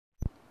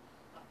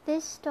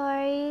This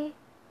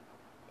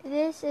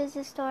is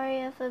a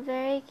story of a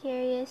very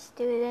curious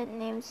student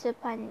named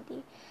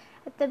Suppandi.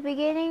 At the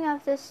beginning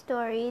of the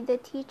story, the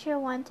teacher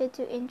wanted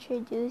to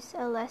introduce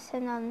a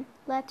lesson on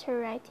letter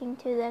writing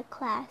to the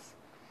class.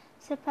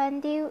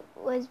 Suppandi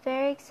was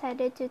very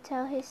excited to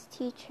tell his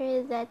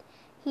teacher that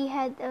he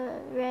had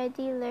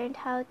already learned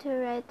how to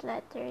write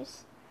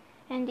letters,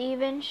 and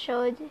even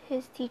showed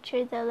his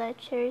teacher the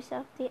letters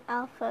of the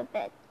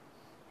alphabet.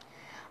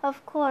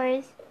 Of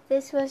course,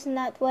 this was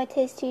not what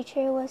his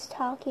teacher was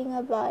talking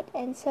about,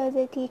 and so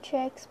the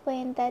teacher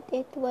explained that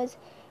it was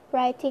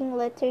writing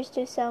letters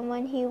to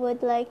someone he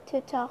would like to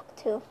talk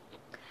to.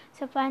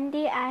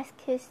 Suppandi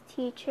asked his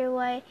teacher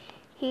why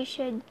he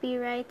should be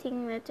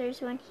writing letters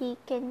when he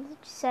can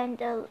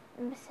send a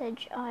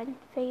message on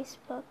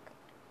Facebook.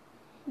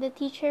 The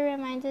teacher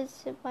reminded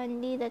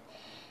Suppandi that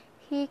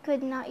he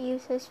could not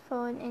use his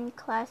phone in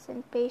class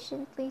and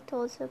patiently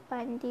told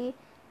Suppandi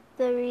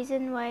the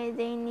reason why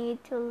they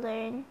need to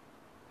learn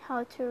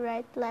how to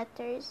write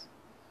letters.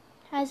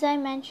 As I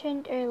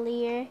mentioned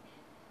earlier,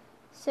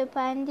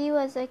 Suppandi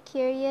was a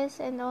curious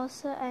and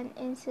also an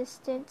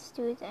insistent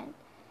student.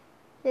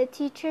 The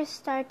teacher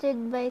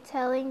started by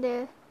telling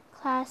the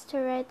class to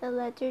write a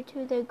letter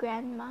to the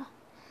grandma.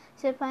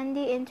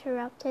 Suppandi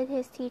interrupted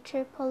his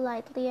teacher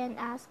politely and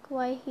asked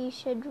why he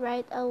should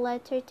write a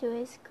letter to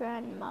his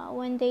grandma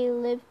when they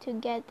lived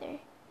together.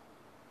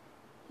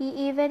 He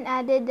even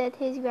added that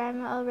his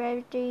grandma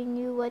already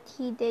knew what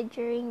he did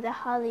during the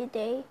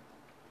holiday.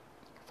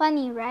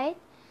 Funny, right?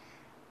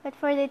 But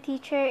for the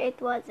teacher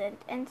it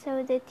wasn't, and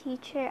so the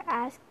teacher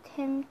asked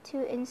him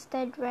to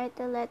instead write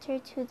a letter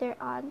to their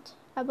aunt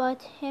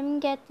about him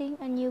getting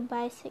a new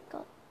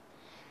bicycle.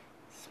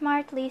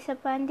 Smartly,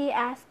 Suppandi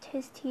asked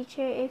his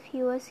teacher if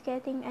he was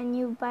getting a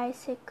new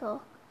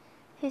bicycle.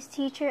 His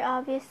teacher,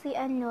 obviously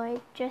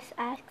annoyed, just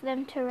asked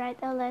them to write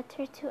a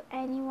letter to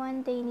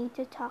anyone they need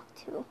to talk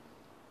to.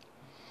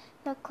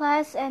 The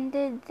class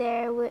ended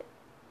there with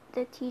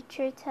the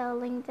teacher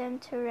telling them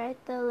to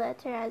write the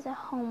letter as a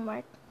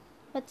homework.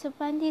 But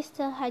Suppandi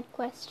still had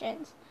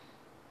questions,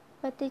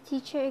 but the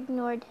teacher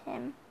ignored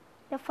him.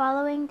 The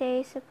following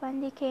day,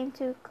 Suppandi came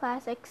to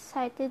class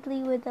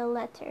excitedly with a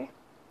letter.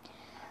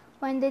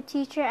 When the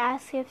teacher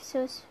asked if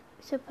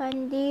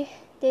Suppandi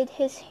did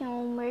his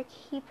homework,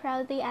 he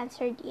proudly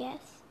answered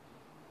yes.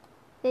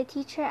 The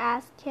teacher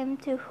asked him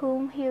to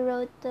whom he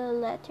wrote the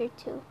letter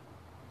to,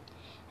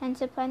 and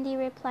Suppandi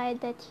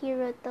replied that he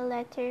wrote the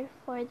letter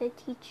for the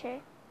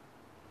teacher.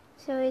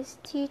 So his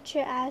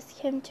teacher asked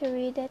him to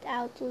read it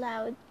out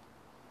loud.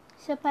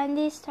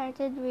 Suppandi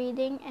started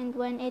reading, and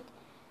when it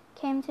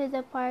came to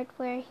the part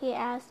where he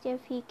asked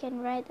if he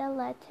can write a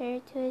letter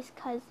to his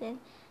cousin,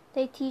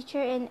 the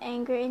teacher in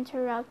anger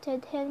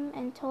interrupted him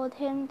and told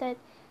him that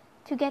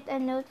to get a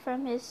note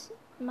from his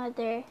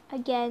mother.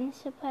 Again,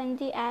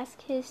 Suppandi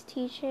asked his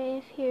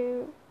teacher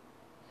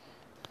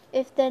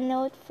if the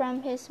note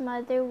from his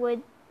mother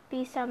would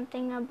be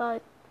something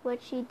about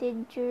what she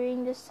did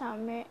during the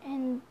summer,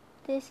 and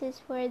this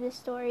is where the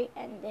story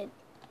ended.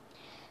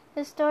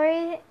 The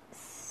story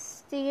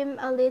seemed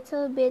a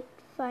little bit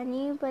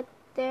funny, but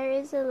there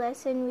is a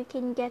lesson we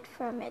can get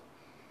from it.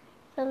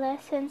 The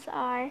lessons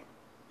are: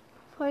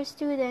 for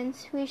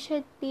students, we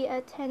should be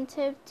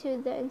attentive to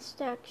the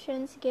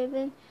instructions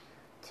given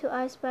to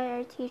us by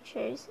our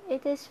teachers.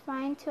 It is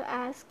fine to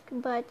ask,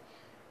 but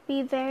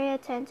be very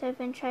attentive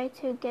and try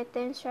to get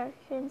the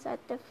instructions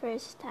at the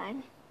first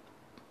time.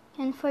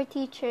 And for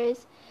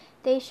teachers,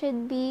 they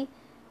should be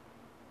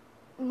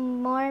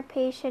more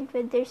patient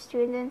with their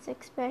students,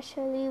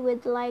 especially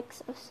with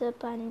likes of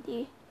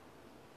Suppandi.